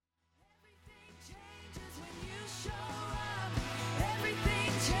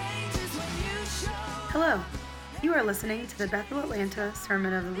Hello, you are listening to the Bethel Atlanta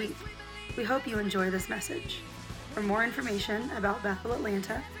Sermon of the Week. We hope you enjoy this message. For more information about Bethel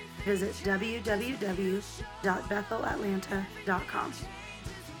Atlanta, visit www.bethelatlanta.com.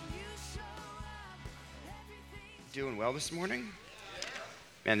 Doing well this morning?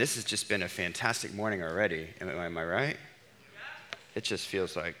 Man, this has just been a fantastic morning already. Am I right? It just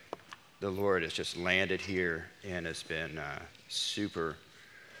feels like the Lord has just landed here and has been super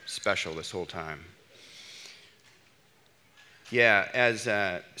special this whole time. Yeah, as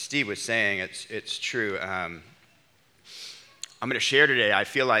Steve was saying, it's true. I'm going to share today. I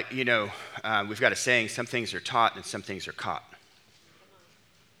feel like, we've got a saying, some things are taught and some things are caught.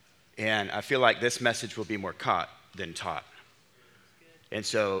 And I feel like this message will be more caught than taught. And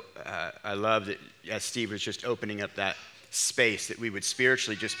so I love that as Steve was just opening up that space, that we would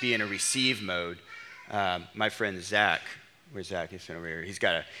spiritually just be in a receive mode. My friend Zach, where's Zach? He's over here. He's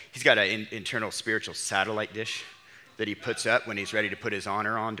got an internal spiritual satellite dish that he puts up when he's ready to put his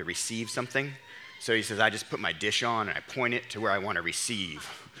honor on to receive something. So he says, I just put my dish on and I point it to where I want to receive.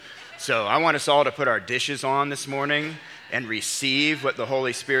 So I want us all to put our dishes on this morning and receive what the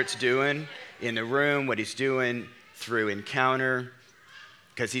Holy Spirit's doing in the room, what he's doing through encounter,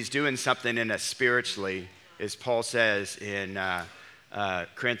 because he's doing something in us spiritually, as Paul says in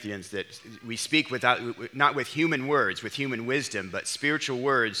Corinthians, that we speak not with human words, with human wisdom, but spiritual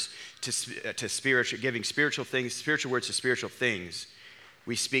words to spiritual, giving spiritual words to spiritual things.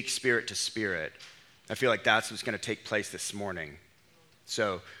 We speak spirit to spirit. I feel like that's what's going to take place this morning.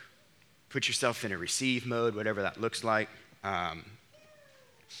 So put yourself in a receive mode, whatever that looks like.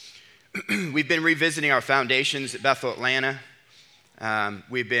 We've been revisiting our foundations at Bethel Atlanta.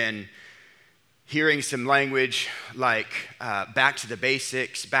 We've been hearing some language like back to the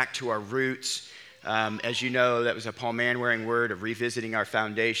basics, back to our roots. As you know, that was a Paul Manwaring word of revisiting our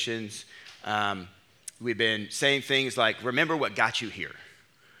foundations. We've been saying things like, remember what got you here.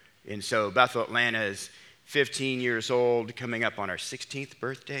 And so Bethel Atlanta is 15 years old, coming up on our 16th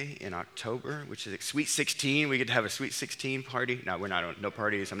birthday in October, which is a Sweet 16. We get to have a Sweet 16 party. No, we're not, no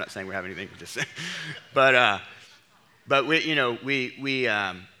parties. I'm not saying we're having anything. Just but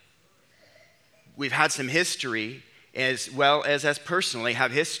we've had some history, as well as us personally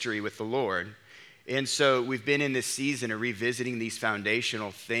have history with the Lord. And so we've been in this season of revisiting these foundational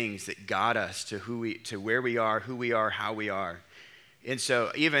things that got us to where we are, who we are, how we are. And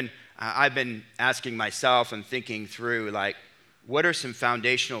so even I've been asking myself and thinking through, like, what are some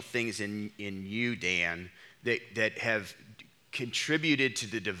foundational things in you, Dan, that have contributed to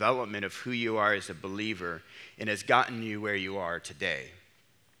the development of who you are as a believer and has gotten you where you are today?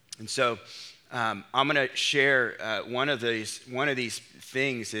 And so I'm going to share one of these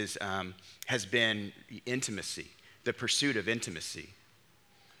things has been intimacy, the pursuit of intimacy.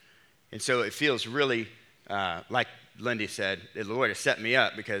 And so it feels really like Lindy said, the Lord has set me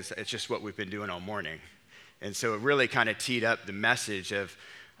up because it's just what we've been doing all morning. And so it really kind of teed up the message of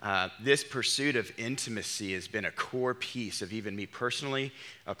this pursuit of intimacy has been a core piece of even me personally,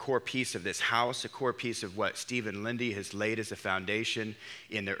 a core piece of this house, a core piece of what Steve and Lindy has laid as a foundation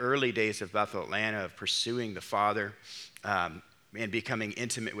in the early days of Bethel Atlanta of pursuing the Father and becoming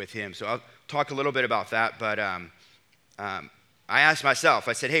intimate with Him. So I'll talk a little bit about that, but I asked myself,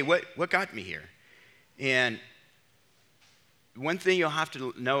 I said, hey, what got me here? And one thing you'll have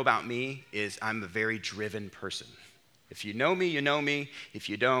to know about me is I'm a very driven person. If you know me, you know me. If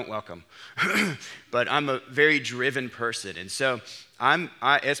you don't, welcome. But I'm a very driven person. And so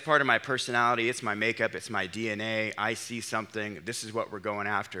as part of my personality, it's my makeup, it's my DNA. I see something, this is what we're going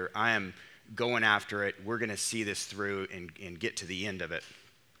after. I am going after it. We're going to see this through and get to the end of it.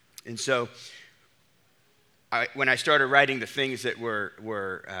 And so when I started writing the things that were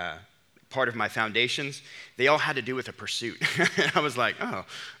part of my foundations, they all had to do with a pursuit. I was like, oh,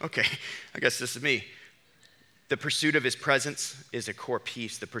 okay, I guess this is me. The pursuit of His presence is a core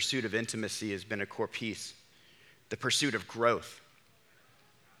piece. The pursuit of intimacy has been a core piece. The pursuit of growth,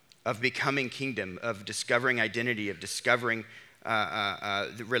 of becoming kingdom, of discovering identity, of discovering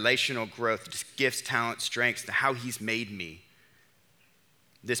the relational growth, gifts, talents, strengths, how He's made me.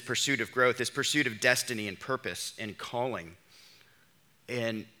 This pursuit of growth, this pursuit of destiny and purpose and calling,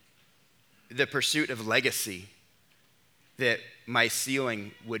 and the pursuit of legacy, that my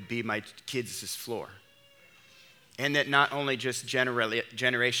ceiling would be my kids' floor. And that not only just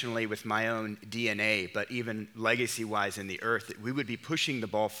generationally with my own DNA, but even legacy-wise in the earth, that we would be pushing the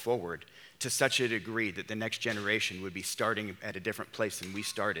ball forward to such a degree that the next generation would be starting at a different place than we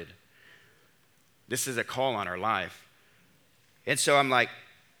started. This is a call on our life. And so I'm like,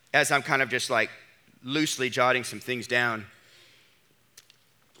 as I'm kind of just like loosely jotting some things down,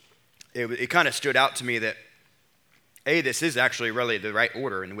 it kind of stood out to me that, this is actually really the right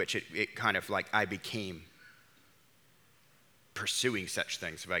order in which it kind of like I became pursuing such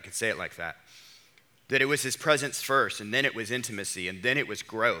things, if I could say it like that. That it was his presence first, and then it was intimacy, and then it was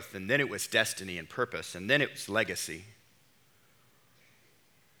growth, and then it was destiny and purpose, and then it was legacy.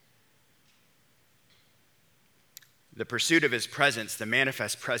 The pursuit of his presence, the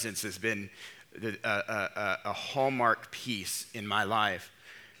manifest presence, has been a hallmark piece in my life.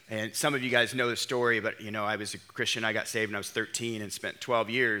 And some of you guys know the story, but I was a Christian. I got saved when I was 13 and spent 12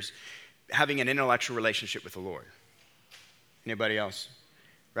 years having an intellectual relationship with the Lord. Anybody else?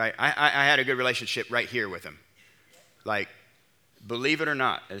 Right? I had a good relationship right here with him. Like, believe it or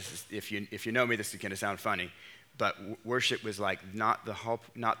not, if you know me, this is going to sound funny, but worship was like not the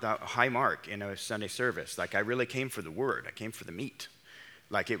high mark in a Sunday service. Like, I really came for the word. I came for the meat.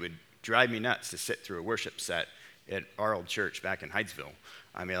 Like, it would drive me nuts to sit through a worship set at our old church back in Hydesville.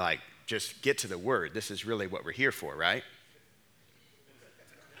 I mean, like, just get to the word. This is really what we're here for, right?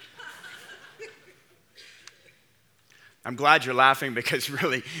 I'm glad you're laughing, because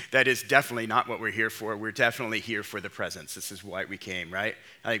really that is definitely not what we're here for. We're definitely here for the presence. This is why we came, right?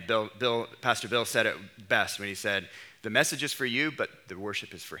 I think Pastor Bill said it best when he said, the message is for you, but the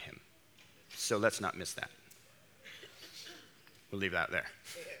worship is for him. So let's not miss that. We'll leave that there.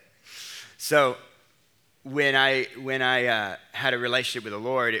 So when I had a relationship with the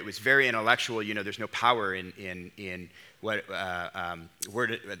Lord, it was very intellectual. There's no power in what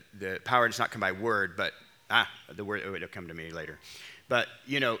word. The power does not come by word, but the word, it'll come to me later. But,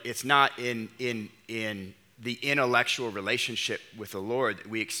 it's not in the intellectual relationship with the Lord that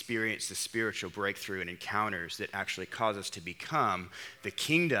we experience the spiritual breakthrough and encounters that actually cause us to become the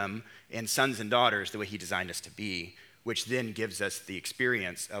kingdom and sons and daughters the way he designed us to be, which then gives us the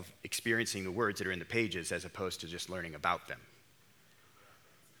experience of experiencing the words that are in the pages as opposed to just learning about them.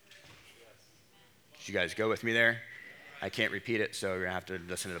 Did you guys go with me there? I can't repeat it, so you're going to have to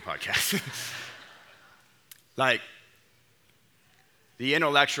listen to the podcast. Like, the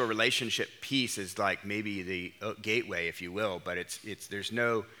intellectual relationship piece is like maybe the gateway, if you will, but there's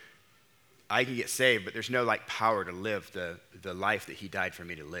no, I can get saved, but there's no like power to live the life that he died for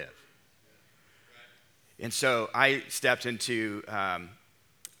me to live. And so I stepped into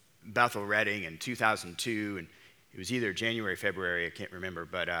Bethel Redding in 2002, and it was either January, February, I can't remember,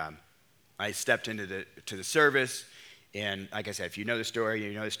 but I stepped into the service, and like I said, if you know the story,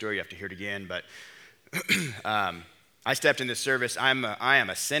 you have to hear it again, but I stepped in this service. I am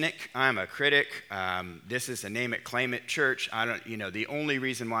a cynic. I'm a critic. This is a name it, claim it church. The only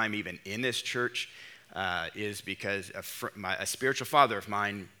reason why I'm even in this church is because a spiritual father of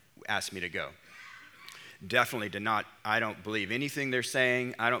mine asked me to go. Definitely did not. I don't believe anything they're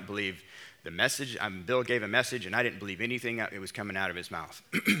saying. I don't believe the message. Bill gave a message, and I didn't believe anything that was coming out of his mouth.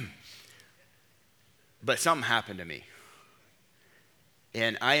 But something happened to me.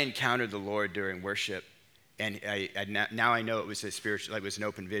 And I encountered the Lord during worship, and now I know it was a spiritual, it was an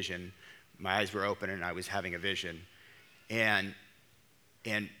open vision. My eyes were open, and I was having a vision. And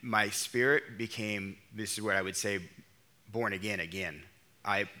my spirit became, this is what I would say, born again.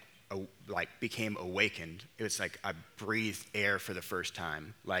 I became awakened. It was like I breathed air for the first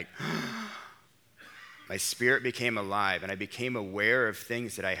time. Like, my spirit became alive, and I became aware of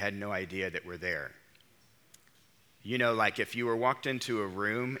things that I had no idea that were there. Like if you were walked into a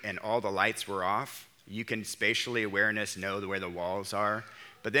room and all the lights were off, you can spatially awareness know where the walls are.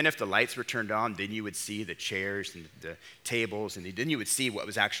 But then if the lights were turned on, then you would see the chairs and the tables, and then you would see what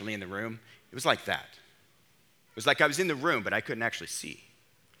was actually in the room. It was like that. It was like I was in the room, but I couldn't actually see.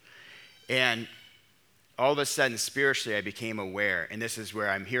 And all of a sudden, spiritually, I became aware. And this is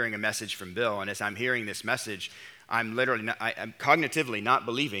where I'm hearing a message from Bill. And as I'm hearing this message, I'm cognitively not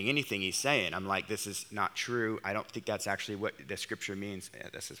believing anything he's saying. I'm like, this is not true. I don't think that's actually what the scripture means. Yeah,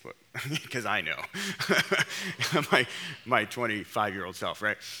 this is what, because I know. my 25-year-old self,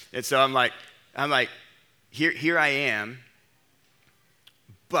 right? And so I'm like, here I am,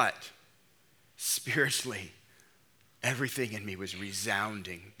 but spiritually, everything in me was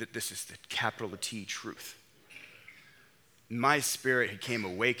resounding that this is the capital T truth. My spirit came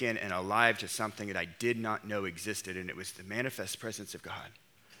awakened and alive to something that I did not know existed, and it was the manifest presence of God.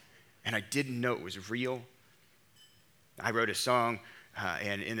 And I didn't know it was real. I wrote a song,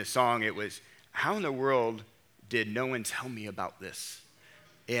 and in the song it was, how in the world did no one tell me about this?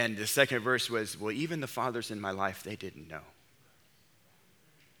 And the second verse was, well, even the fathers in my life, they didn't know.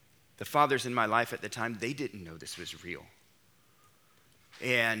 The fathers in my life at the time, they didn't know this was real.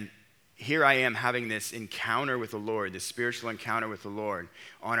 And here I am having this encounter with the Lord, this spiritual encounter with the Lord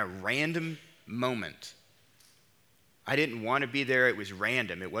on a random moment. I didn't want to be there. It was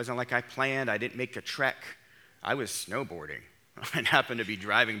random. It wasn't like I planned. I didn't make a trek. I was snowboarding and happened to be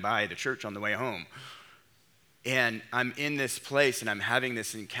driving by the church on the way home. And I'm in this place and I'm having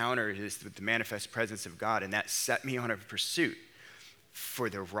this encounter with the manifest presence of God, and that set me on a pursuit for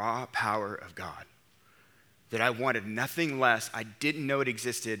the raw power of God. That I wanted nothing less. I didn't know it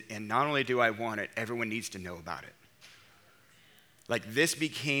existed, and not only do I want it, everyone needs to know about it. Like this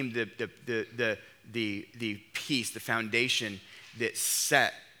became the piece, the foundation that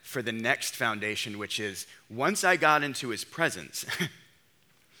set for the next foundation, which is once I got into his presence,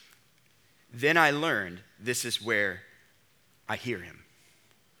 then I learned this is where I hear him.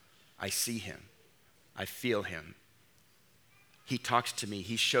 I see him. I feel him. He talks to me.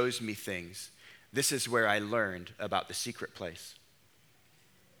 He shows me things. This is where I learned about the secret place.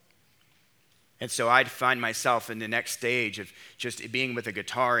 And so I'd find myself in the next stage of just being with a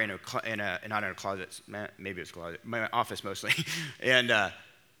guitar not in a closet, maybe it was a closet, my office mostly, and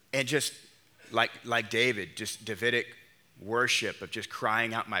just like David, just Davidic worship of just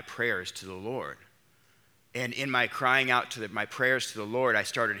crying out my prayers to the Lord. And in my crying out my prayers to the Lord, I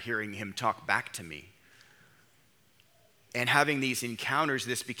started hearing him talk back to me. And having these encounters,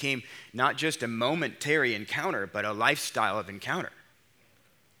 this became not just a momentary encounter, but a lifestyle of encounter.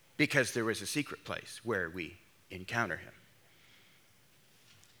 Because there was a secret place where we encounter him.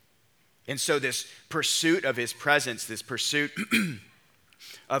 And so this pursuit of his presence, this pursuit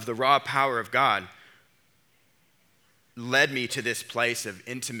of the raw power of God, led me to this place of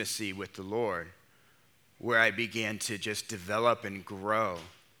intimacy with the Lord, where I began to just develop and grow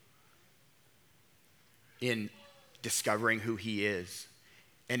in discovering who he is.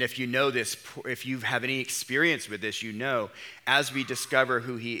 And if you know this, if you have any experience with this, you know, as we discover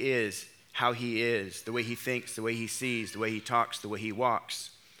who he is, how he is, the way he thinks, the way he sees, the way he talks, the way he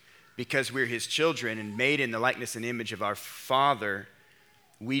walks, because we're his children and made in the likeness and image of our Father,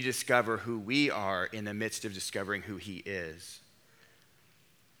 we discover who we are in the midst of discovering who he is.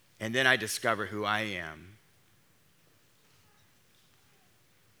 And then I discover who I am.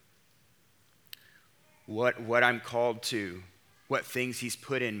 What I'm called to, what things he's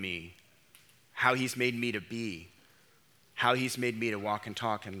put in me, how he's made me to be, how he's made me to walk and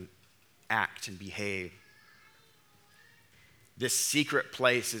talk and act and behave. This secret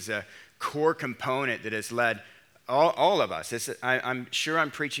place is a core component that has led all of us. I'm sure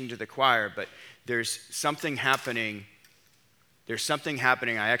I'm preaching to the choir, but there's something happening. There's something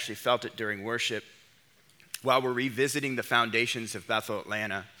happening. I actually felt it during worship while we're revisiting the foundations of Bethel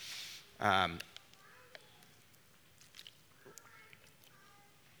Atlanta.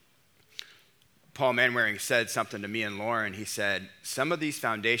 Paul Manwaring said something to me and Lauren. He said, some of these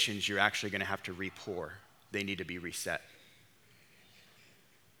foundations you're actually going to have to re-pour. They need to be reset.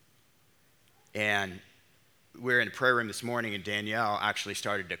 And we're in a prayer room this morning, and Danielle actually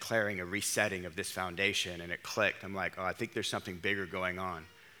started declaring a resetting of this foundation, and it clicked. I'm like, I think there's something bigger going on.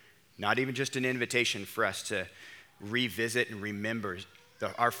 Not even just an invitation for us to revisit and remember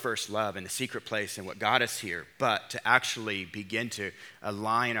our first love and the secret place and what got us here, but to actually begin to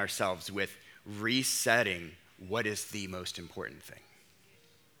align ourselves with resetting what is the most important thing.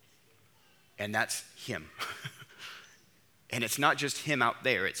 And that's him. And it's not just him out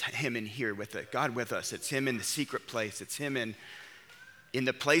there, it's him in here with it, God with us. It's him in the secret place. It's him in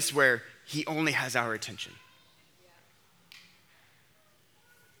the place where he only has our attention.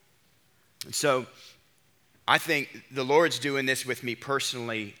 And so I think the Lord's doing this with me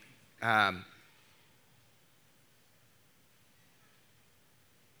personally.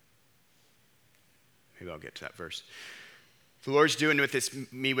 Maybe I'll get to that verse. The Lord's doing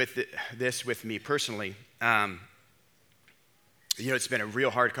this with me personally. It's been a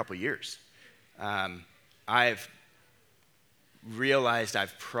real hard couple of years. I've realized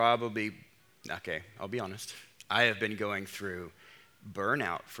I'll be honest. I have been going through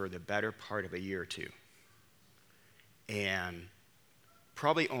burnout for the better part of a year or two. And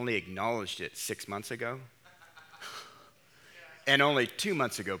probably only acknowledged it 6 months ago. And only 2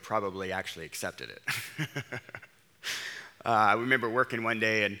 months ago probably actually accepted it. I remember working one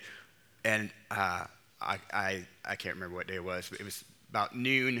day and I can't remember what day it was, but it was about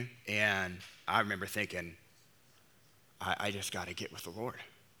noon, and I remember thinking, I just got to get with the Lord.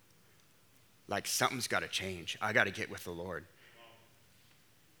 Like something's got to change. I got to get with the Lord.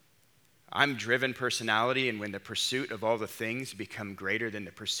 I'm driven personality, and when the pursuit of all the things become greater than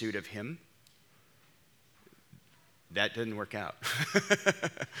the pursuit of him, that didn't work out.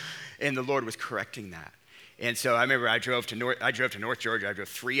 And the Lord was correcting that. And so I remember I drove to North Georgia. I drove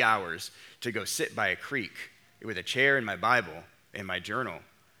 3 hours to go sit by a creek with a chair and my Bible and my journal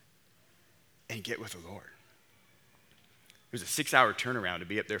and get with the Lord. It was a 6-hour turnaround to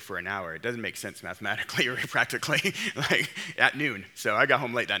be up there for an hour. It doesn't make sense mathematically or practically, like at noon. So I got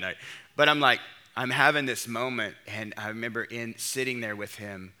home late that night. But I'm having this moment, and I remember sitting there with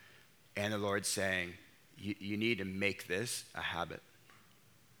him, and the Lord saying, you need to make this a habit.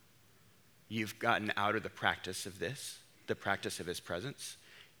 You've gotten out of the practice of this, the practice of his presence.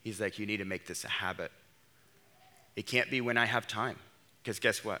 He's like, you need to make this a habit. It can't be when I have time, because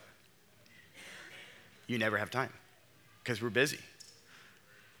guess what? You never have time, because we're busy.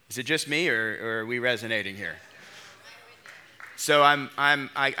 Is it just me, or are we resonating here? So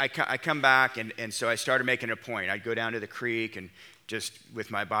I come back, and so I started making a point. I'd go down to the creek and just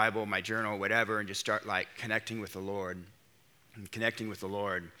with my Bible, my journal, whatever, and just start like connecting with the Lord.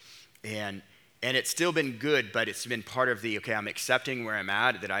 And it's still been good, but it's been part of okay, I'm accepting where I'm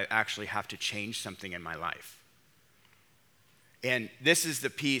at, that I actually have to change something in my life. And this is the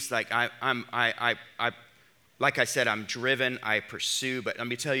piece, like like I said, I'm driven, I pursue, but let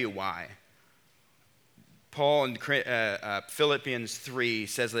me tell you why. Paul in Philippians 3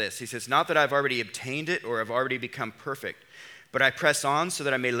 says this. He says, not that I've already obtained it or have already become perfect, but I press on so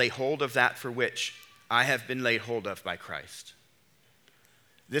that I may lay hold of that for which I have been laid hold of by Christ.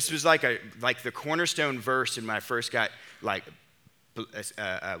 This was like the cornerstone verse in when I first got what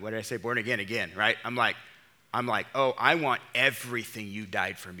did I say? Born again, right? I'm like, oh, I want everything you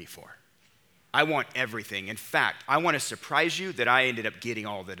died for me for. I want everything. In fact, I want to surprise you that I ended up getting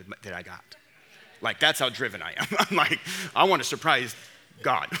all that I got. Like, that's how driven I am. I'm like, I want to surprise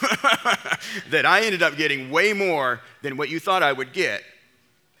God that I ended up getting way more than what you thought I would get,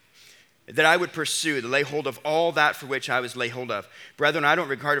 that I would pursue, to lay hold of all that for which I was laid hold of. Brethren, I don't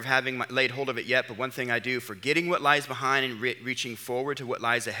regard of having laid hold of it yet, but one thing I do, forgetting what lies behind and reaching forward to what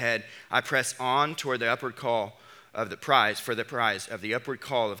lies ahead, I press on toward the upward call of the prize of the upward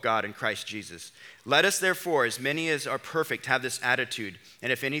call of God in Christ Jesus. Let us therefore, as many as are perfect, have this attitude,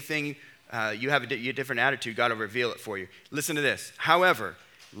 and if anything you have a different attitude, God will reveal it for you. Listen to this. However,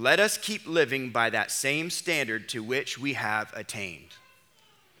 let us keep living by that same standard to which we have attained.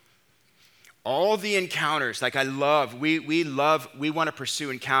 All the encounters, like we want to pursue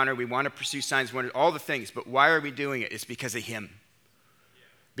encounter, we want to pursue signs, wonders, all the things, but why are we doing it? It's because of him.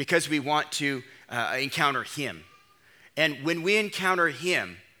 Because we want to encounter him. And when we encounter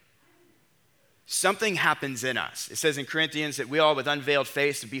him, something happens in us. It says in Corinthians that we all with unveiled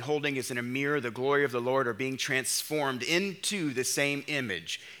face, beholding as in a mirror the glory of the Lord, are being transformed into the same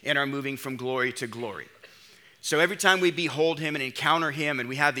image and are moving from glory to glory. So every time we behold him and encounter him and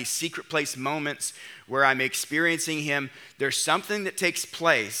we have these secret place moments where I'm experiencing him, there's something that takes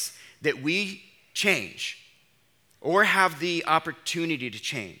place that we change or have the opportunity to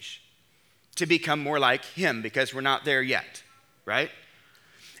change, to become more like him, because we're not there yet, right?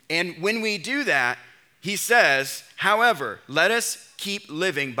 And when we do that, he says, however, let us keep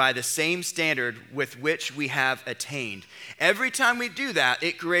living by the same standard with which we have attained. Every time we do that,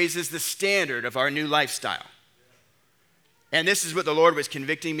 it raises the standard of our new lifestyle. And this is what the Lord was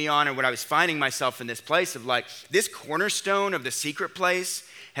convicting me on, and what I was finding myself in this place of like, this cornerstone of the secret place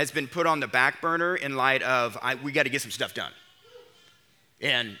has been put on the back burner in light of, we got to get some stuff done.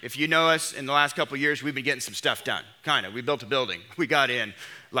 And if you know us, in the last couple of years, we've been getting some stuff done, kind of. We built a building. We got in,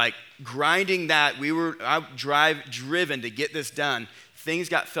 like grinding that. I driven to get this done. Things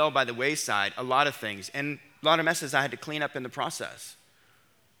fell by the wayside, a lot of things, and a lot of messes I had to clean up in the process.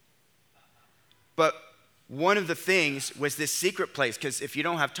 But one of the things was this secret place, because if you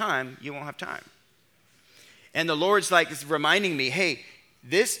don't have time, you won't have time. And the Lord's like reminding me, hey,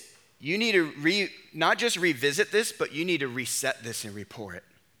 you need to not just revisit this, but you need to reset this and report it.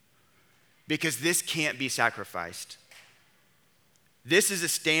 Because this can't be sacrificed. This is a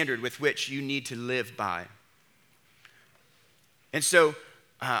standard with which you need to live by. And so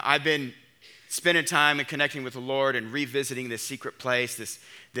I've been spending time and connecting with the Lord and revisiting this secret place,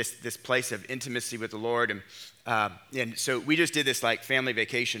 this place of intimacy with the Lord. And so we just did this like family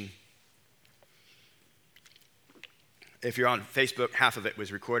vacation. If you're on Facebook, half of it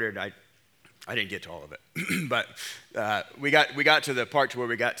was recorded. I didn't get to all of it, but we got to the part to where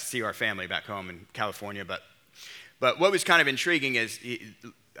we got to see our family back home in California. But what was kind of intriguing is,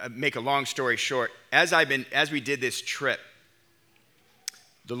 make a long story short, as we did this trip,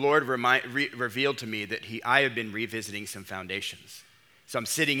 the Lord revealed to me that I have been revisiting some foundations. So I'm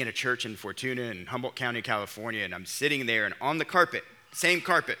sitting in a church in Fortuna in Humboldt County, California, and I'm sitting there, and on the carpet, same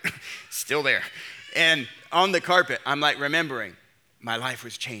carpet, still there. And on the carpet, I'm like remembering, my life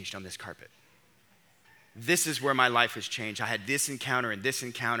was changed on this carpet. This is where my life was changed. I had this encounter and this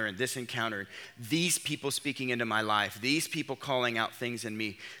encounter and this encounter. These people speaking into my life. These people calling out things in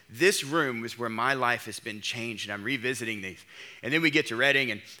me. This room was where my life has been changed, and I'm revisiting these. And then we get to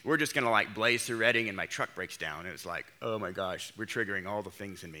Redding, and we're just going to like blaze through Redding, and my truck breaks down. It was like, oh my gosh, we're triggering all the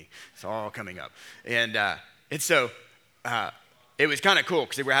things in me. It's all coming up. And so it was kind of cool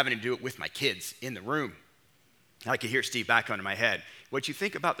because they were having to do it with my kids in the room. I could hear Steve back on my head. What you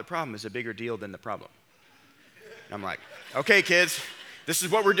think about the problem is a bigger deal than the problem. I'm like, okay, kids, this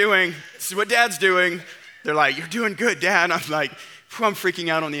is what we're doing. This is what Dad's doing. They're like, you're doing good, Dad. I'm like, I'm freaking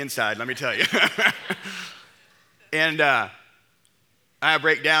out on the inside, let me tell you. And I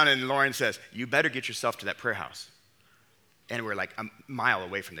break down, and Lauren says, you better get yourself to that prayer house. And we're like a mile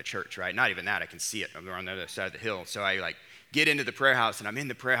away from the church, right? Not even that, I can see it. We're on the other side of the hill. So I like get into the prayer house, and I'm in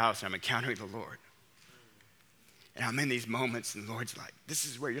the prayer house, and I'm encountering the Lord. And I'm in these moments, and the Lord's like, this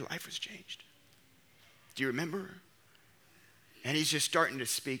is where your life was changed. Do you remember? And he's just starting to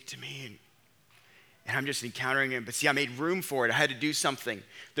speak to me, and I'm just encountering him. But see, I made room for it. I had to do something.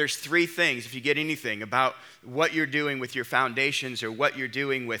 There's 3 things, if you get anything, about what you're doing with your foundations or what you're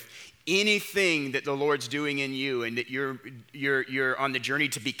doing with anything that the Lord's doing in you and that you're on the journey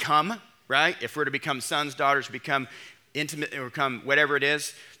to become, right? If we're to become sons, daughters, become intimate, or become whatever it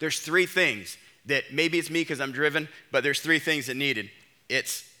is, there's 3 things that maybe it's me because I'm driven, but there's 3 things that needed.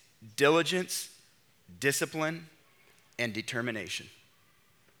 It's diligence, discipline, and determination.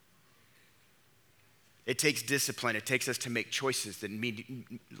 It takes discipline. It takes us to make choices that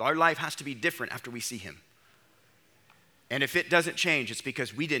our life has to be different after we see him. And if it doesn't change, it's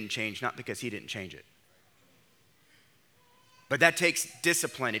because we didn't change, not because he didn't change it. But that takes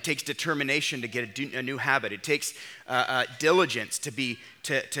discipline. It takes determination to get a new habit. It takes diligence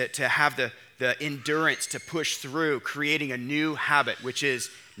to have the endurance to push through creating a new habit, which is,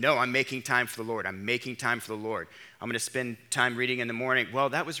 no, I'm making time for the Lord. I'm making time for the Lord. I'm going to spend time reading in the morning. Well,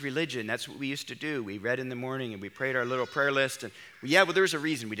 that was religion. That's what we used to do. We read in the morning, and we prayed our little prayer list. And there's a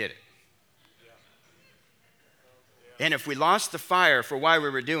reason we did it. And if we lost the fire for why we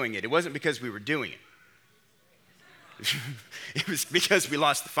were doing it, it wasn't because we were doing it. It was because we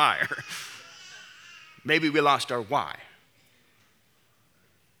lost the fire. Maybe we lost our why.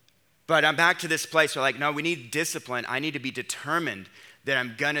 But I'm back to this place where no, we need discipline. I need to be determined that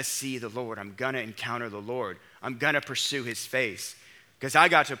I'm going to see the Lord. I'm going to encounter the Lord. I'm going to pursue his face. Because I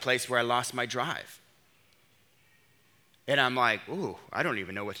got to a place where I lost my drive. And I'm like, ooh, I don't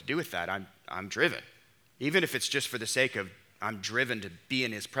even know what to do with that. I'm driven. Even if it's just for the sake of I'm driven to be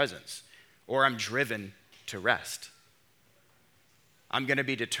in his presence. Or I'm driven to rest. I'm going to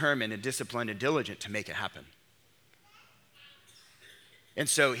be determined and disciplined and diligent to make it happen. And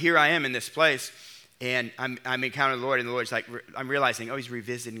so here I am in this place, and I'm encountering the Lord, and the Lord's like, I'm realizing, he's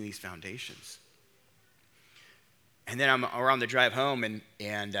revisiting these foundations. And then we're on the drive home, and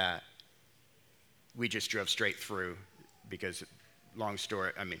we just drove straight through because, long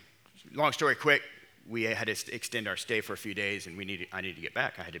story quick, we had to extend our stay for a few days, and I needed to get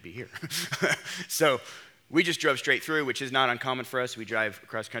back. I had to be here. So we just drove straight through, which is not uncommon for us. We drive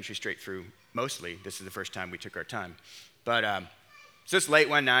across country straight through mostly. This is the first time we took our time. But so it's late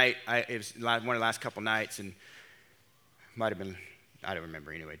one night. It was one of the last couple nights, and might have been, I don't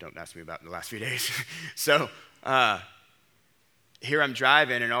remember anyway. Don't ask me about the last few days. So here I'm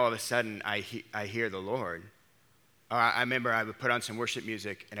driving, and all of a sudden I hear the Lord. I remember I would put on some worship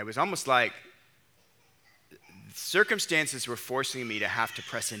music, and it was almost like circumstances were forcing me to have to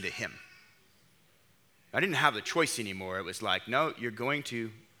press into him. I didn't have the choice anymore. It was like, no, you're going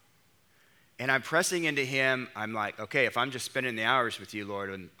to. And I'm pressing into him. I'm like, okay, if I'm just spending the hours with you, Lord,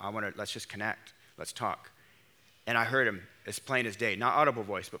 and let's just connect. Let's talk. And I heard him as plain as day, not audible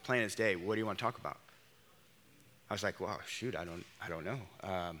voice, but plain as day. What do you want to talk about? I was like, well, shoot, I don't know.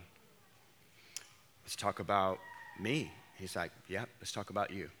 Let's talk about me. He's like, yeah, let's talk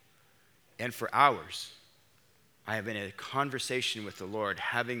about you. And for hours, I have been in a conversation with the Lord,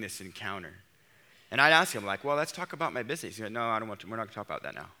 having this encounter. And I'd ask him, well, let's talk about my business. He'd go, no, I don't want to. We're not going to talk about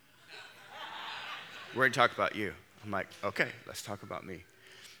that now. We're going to talk about you. I'm like, okay, let's talk about me.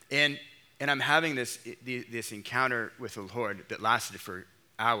 And I'm having this encounter with the Lord that lasted for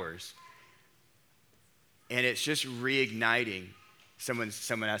hours. And it's just reigniting. Someone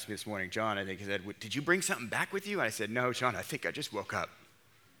asked me this morning, John, I think he said, did you bring something back with you? And I said, no, John, I think I just woke up.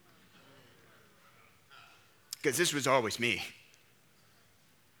 Because this was always me.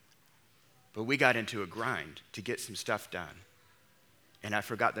 But we got into a grind to get some stuff done. And I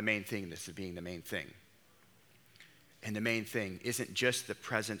forgot the main thing, this is being the main thing. And the main thing isn't just the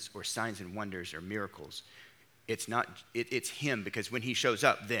presence or signs and wonders or miracles. It's him, because when he shows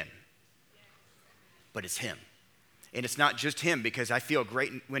up, then. but it's him. And it's not just him because I feel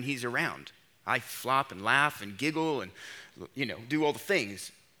great when he's around. I flop and laugh and giggle and, do all the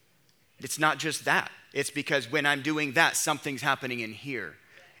things. It's not just that. It's because when I'm doing that, something's happening in here.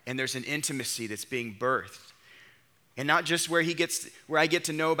 And there's an intimacy that's being birthed. And not just where I get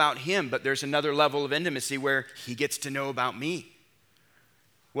to know about him, but there's another level of intimacy where he gets to know about me.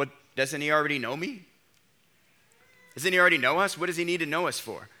 What, doesn't he already know me? Doesn't he already know us? What does he need to know us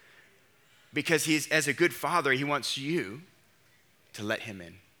for? Because as a good father, he wants you to let him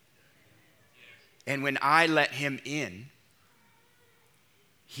in. And when I let him in,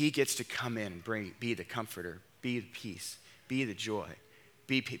 he gets to come in and be the comforter, be the peace, be the joy,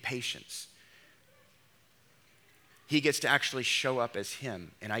 be patience. He gets to actually show up as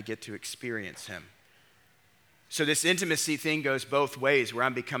him, and I get to experience him. So this intimacy thing goes both ways, where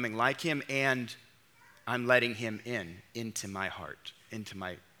I'm becoming like him and I'm letting him into my heart, into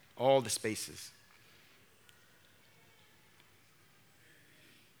all the spaces.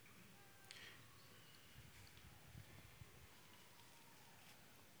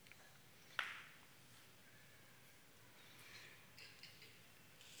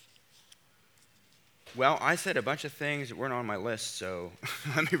 Well, I said a bunch of things that weren't on my list, so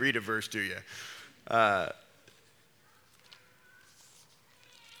let me read a verse to you.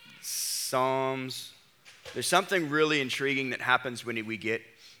 Psalms. There's something really intriguing that happens when we get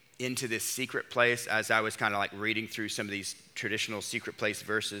into this secret place, as I was kind of like reading through some of these traditional secret place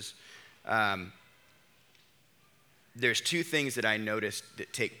verses. There's two things that I noticed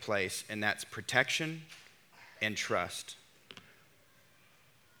that take place, and that's protection and trust.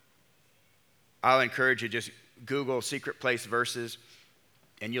 I'll encourage you, just Google secret place verses,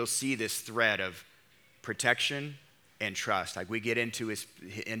 and you'll see this thread of protection and trust. Like we get into his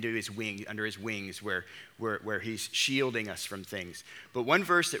wing, under his wings, where he's shielding us from things. But one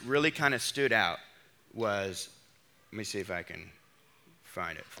verse that really kind of stood out was, let me see if I can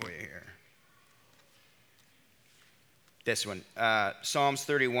find it for you here. This one, Psalms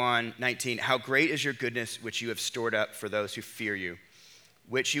 31:19. How great is your goodness, which you have stored up for those who fear you,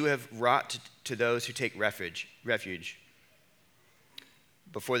 which you have wrought to those who take refuge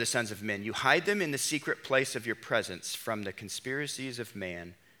before the sons of men. You hide them in the secret place of your presence from the conspiracies of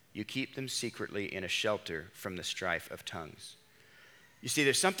man. You keep them secretly in a shelter from the strife of tongues. You see,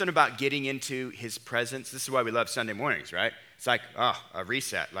 there's something about getting into his presence. This is why we love Sunday mornings, right? It's like, a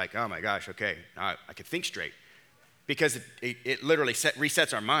reset. Like, oh my gosh, okay, now I can think straight. Because it literally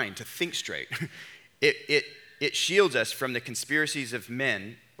resets our mind to think straight. It shields us from the conspiracies of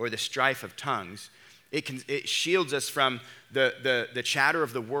men or the strife of tongues. It shields us from the chatter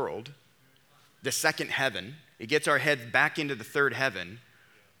of the world, the second heaven. It gets our head back into the third heaven.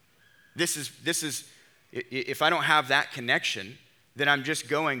 This is if I don't have that connection, then I'm just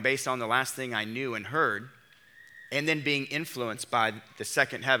going based on the last thing I knew and heard, and then being influenced by the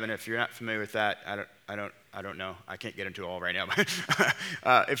second heaven. If you're not familiar with that, I don't know. I can't get into it all right now.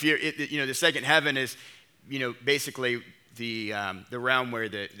 The second heaven is, basically the realm where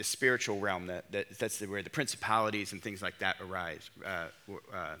the spiritual realm, that's where the principalities and things like that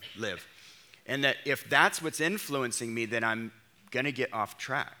live. And that if that's what's influencing me, then I'm going to get off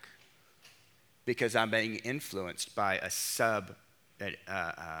track because I'm being influenced by a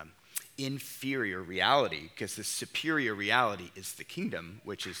inferior reality, because the superior reality is the kingdom,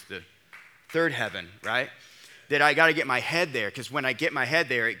 which is the third heaven, right? That I got to get my head there, because when I get my head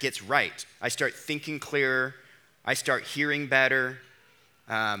there, it gets right. I start thinking clearer. I start hearing better.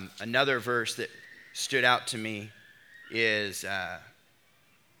 Another verse that stood out to me is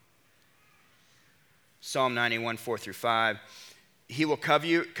Psalm 91, 4-5. He will cover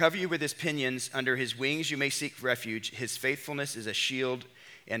you with his pinions. Under his wings you may seek refuge. His faithfulness is a shield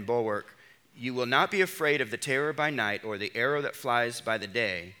and bulwark. You will not be afraid of the terror by night, or the arrow that flies by the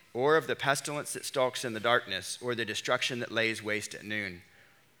day, or of the pestilence that stalks in the darkness, or the destruction that lays waste at noon.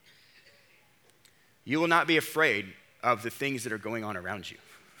 You will not be afraid of the things that are going on around you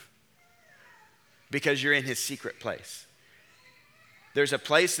because you're in his secret place. There's a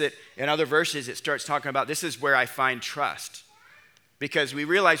place that in other verses it starts talking about, this is where I find trust, because we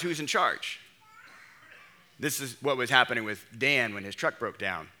realize who's in charge. This is what was happening with Dan when his truck broke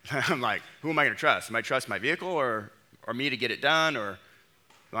down. I'm like, who am I going to trust? Am I trust my vehicle or me to get it done? Or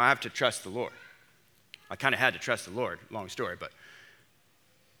well, I have to trust the Lord. I kind of had to trust the Lord. Long story, but.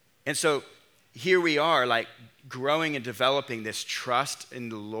 And so here we are, like growing and developing this trust in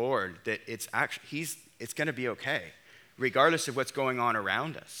the Lord that it's going to be okay, regardless of what's going on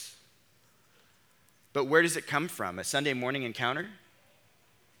around us. But where does it come from? A Sunday morning encounter?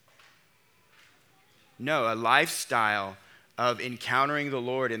 No, a lifestyle of encountering the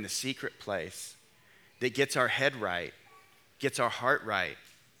Lord in the secret place that gets our head right, gets our heart right,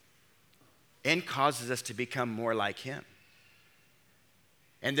 and causes us to become more like him.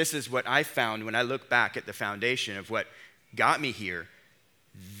 And this is what I found when I look back at the foundation of what got me here.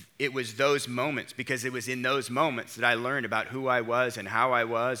 It was those moments, because it was in those moments that I learned about who I was and how I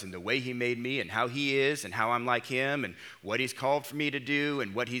was and the way he made me and how he is and how I'm like him and what he's called for me to do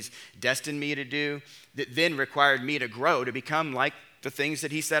and what he's destined me to do, that then required me to grow to become like the things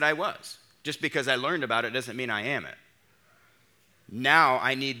that he said I was. Just because I learned about it doesn't mean I am it. Now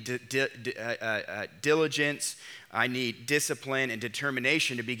I need diligence, I need discipline and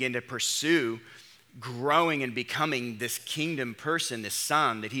determination to begin to pursue growing and becoming this kingdom person, this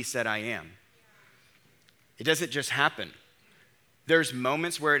son that he said I am. It doesn't just happen. There's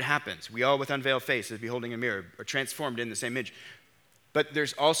moments where it happens. We all with unveiled face, as beholding a mirror, are transformed in the same image. But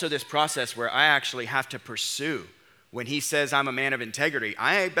there's also this process where I actually have to pursue. When he says I'm a man of integrity,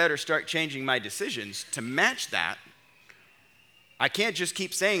 I better start changing my decisions to match that. I can't just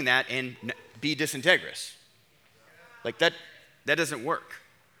keep saying that and be disintegrous. Like that doesn't work.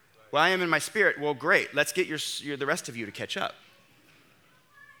 Well, I am in my spirit. Well, great. Let's get the rest of you to catch up.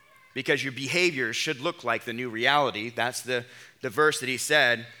 Because your behavior should look like the new reality. That's the verse that he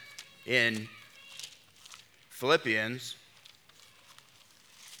said in Philippians.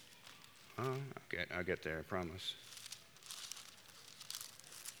 I'll get there, I promise.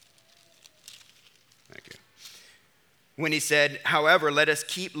 Thank you. When he said, however, let us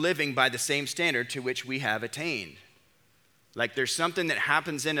keep living by the same standard to which we have attained. Like there's something that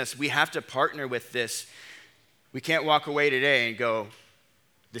happens in us. We have to partner with this. We can't walk away today and go,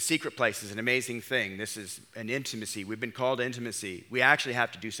 the secret place is an amazing thing. This is an intimacy. We've been called intimacy. We actually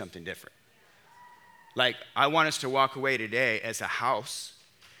have to do something different. Like I want us to walk away today as a house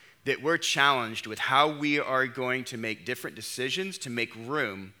that we're challenged with how we are going to make different decisions to make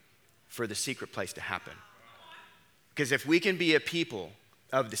room for the secret place to happen. Because if we can be a people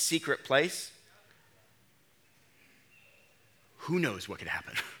of the secret place, who knows what could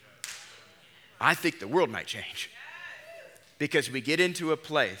happen? I think the world might change. Because we get into a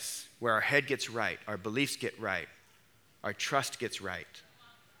place where our head gets right, our beliefs get right, our trust gets right.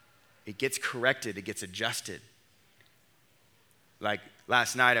 It gets corrected, it gets adjusted. Like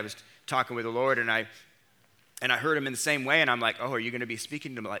last night I was talking with the Lord and I heard him in the same way and I'm like, oh, are you going to be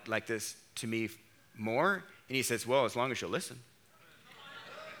speaking to me like this to me more? And he says, well, as long as you'll listen.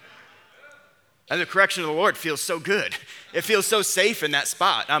 And the correction of the Lord feels so good. It feels so safe in that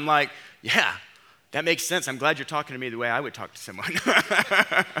spot. I'm like, yeah, that makes sense. I'm glad you're talking to me the way I would talk to someone.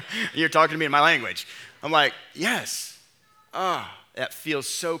 You're talking to me in my language. I'm like, yes. That feels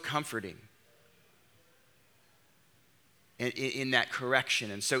so comforting in that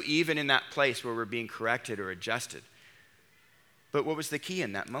correction. And so even in that place where we're being corrected or adjusted. But what was the key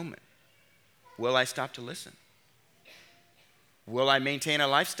in that moment? Will I stop to listen? Will I maintain a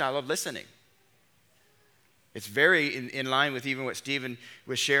lifestyle of listening? It's very in line with even what Stephen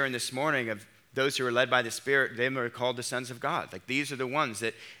was sharing this morning of those who are led by the Spirit, they are called the sons of God. Like these are the ones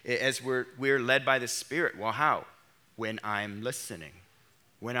that as we're led by the Spirit. Well, how? When I'm listening,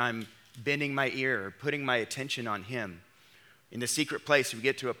 when I'm bending my ear, or putting my attention on him. In the secret place, we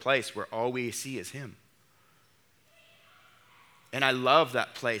get to a place where all we see is him. And I love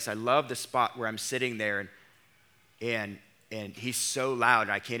that place. I love the spot where I'm sitting there and he's so loud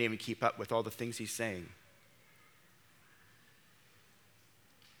I can't even keep up with all the things he's saying.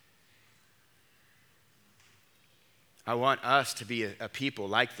 I want us to be a people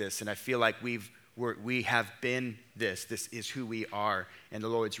like this, and I feel like we have been this. This is who we are, and the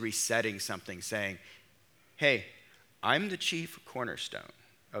Lord's resetting something, saying, hey, I'm the chief cornerstone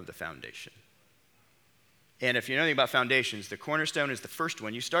of the foundation. And if you know anything about foundations, the cornerstone is the first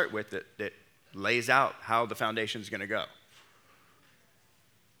one you start with that lays out how the foundation is going to go.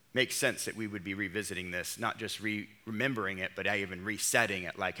 Makes sense that we would be revisiting this, not just remembering it, but even resetting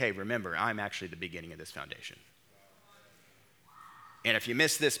it like, hey, remember, I'm actually the beginning of this foundation. And if you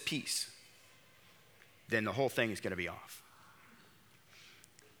miss this piece, then the whole thing is going to be off.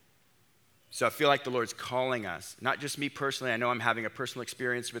 So I feel like the Lord's calling us, not just me personally. I know I'm having a personal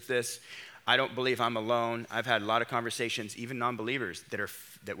experience with this. I don't believe I'm alone. I've had a lot of conversations, even non-believers,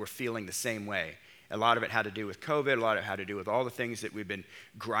 that were feeling the same way. A lot of it had to do with COVID. A lot of it had to do with all the things that we've been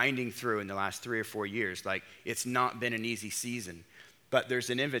grinding through in the last 3 or 4 years. Like, it's not been an easy season. But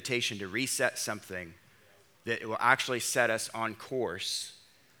there's an invitation to reset something that will actually set us on course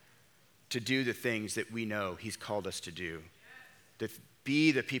to do the things that we know he's called us to do, to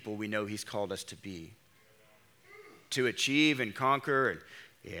be the people we know he's called us to be, to achieve and conquer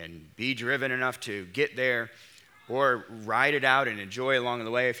and be driven enough to get there, or ride it out and enjoy along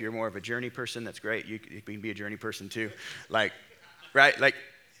the way. If you're more of a journey person, that's great. You can be a journey person too. Like, right? Like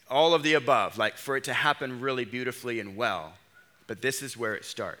all of the above, like for it to happen really beautifully and well. But this is where it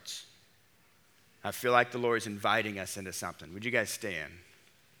starts. I feel like the Lord is inviting us into something. Would you guys stand?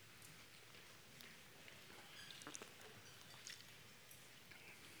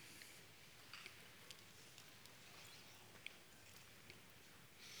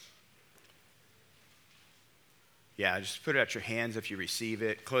 Yeah, just put it at your hands if you receive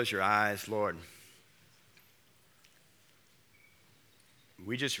it. Close your eyes, Lord.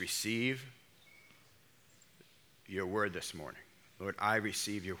 We just receive your word this morning. Lord, I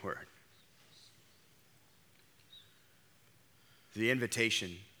receive your word. The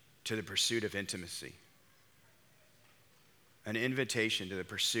invitation to the pursuit of intimacy. An invitation to the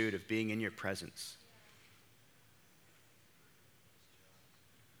pursuit of being in your presence.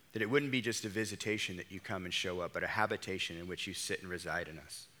 That it wouldn't be just a visitation that you come and show up, but a habitation in which you sit and reside in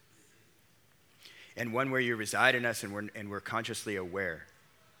us. And one where you reside in us and we're consciously aware.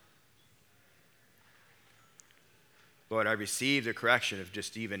 Lord, I receive the correction of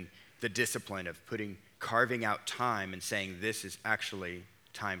just even the discipline of carving out time and saying this is actually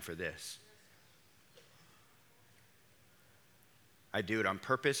time for this. I do it on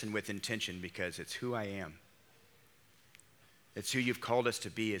purpose and with intention because it's who I am. It's who you've called us to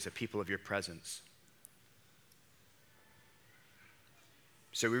be as a people of your presence.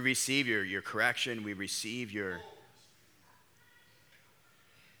 So we receive your correction. We receive your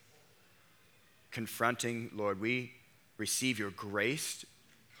confronting. Lord, we receive your grace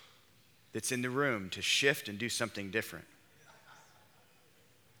that's in the room to shift and do something different.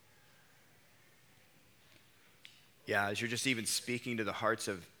 Yeah, as you're just even speaking to the hearts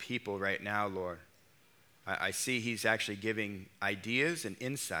of people right now, Lord, I see he's actually giving ideas and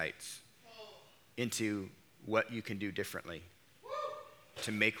insights into what you can do differently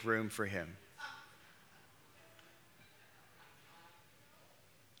to make room for him.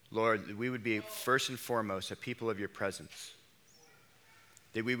 Lord, that we would be first and foremost a people of your presence.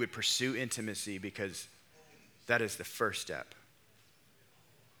 That we would pursue intimacy because that is the first step.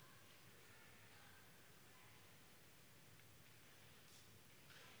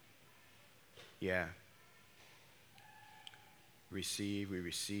 Yeah. Receive, we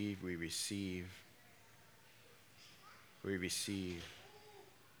receive, we receive. We receive.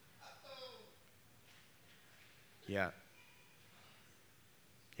 Yeah.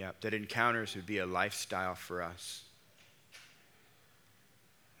 Yeah, that encounters would be a lifestyle for us.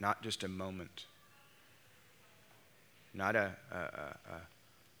 Not just a moment. Not a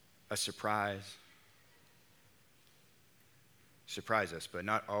surprise. Surprise us, but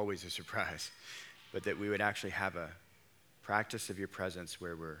not always a surprise. But that we would actually have a practice of your presence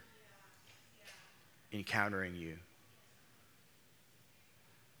where we're encountering you.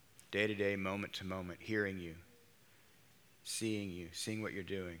 Day to day, moment to moment, hearing you, seeing what you're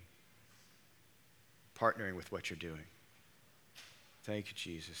doing, partnering with what you're doing. Thank you,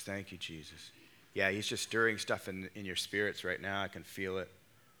 Jesus. Thank you, Jesus. Yeah, he's just stirring stuff in your spirits right now. I can feel it.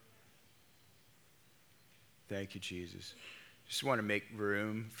 Thank you, Jesus. Just want to make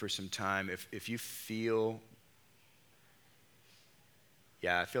room for some time. If you feel,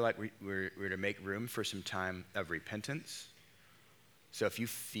 I feel like we're to make room for some time of repentance. So if you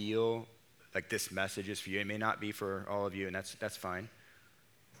feel like this message is for you, it may not be for all of you, and that's fine.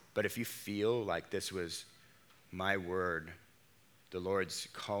 But if you feel like this was my word, the Lord's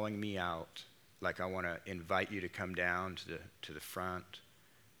calling me out, like I want to invite you to come down to the front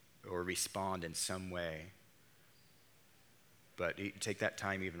or respond in some way. But take that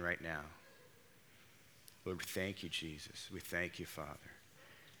time even right now. Lord, we thank you, Jesus. We thank you, Father.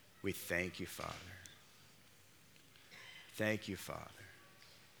 We thank you, Father. Thank you, Father.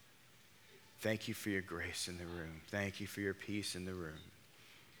 Thank you for your grace in the room. Thank you for your peace in the room.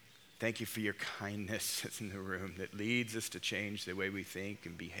 Thank you for your kindness that's in the room that leads us to change the way we think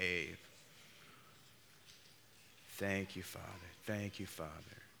and behave. Thank you, Father. Thank you, Father.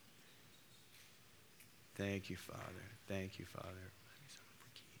 Thank you, Father. Thank you, Father.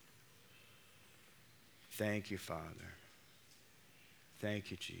 Thank you, Father. Thank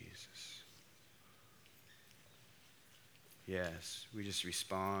you, Jesus. Yes, we just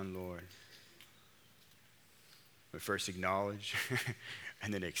respond, Lord. We first acknowledge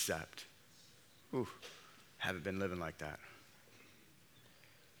and then accept. Ooh, haven't been living like that.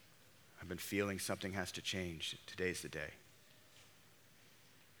 I've been feeling something has to change. Today's the day.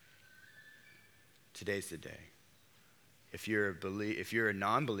 Today's the day. If you're a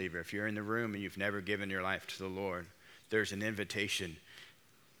non-believer, if you're in the room and you've never given your life to the Lord, there's an invitation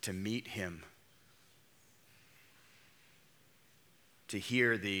to meet him. to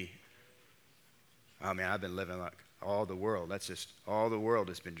hear oh man, I've been living like all the world. That's just, all the world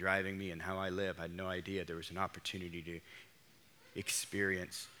has been driving me and how I live. I had no idea there was an opportunity to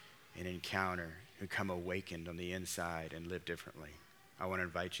experience and encounter and come awakened on the inside and live differently. I want to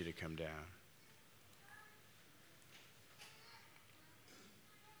invite you to come down.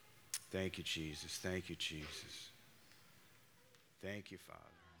 Thank you, Jesus. Thank you, Jesus. Thank you, Father.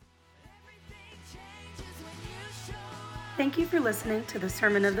 Thank you for listening to the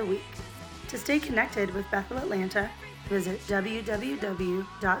Sermon of the Week. To stay connected with Bethel Atlanta, visit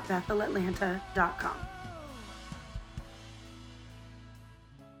www.bethelatlanta.com.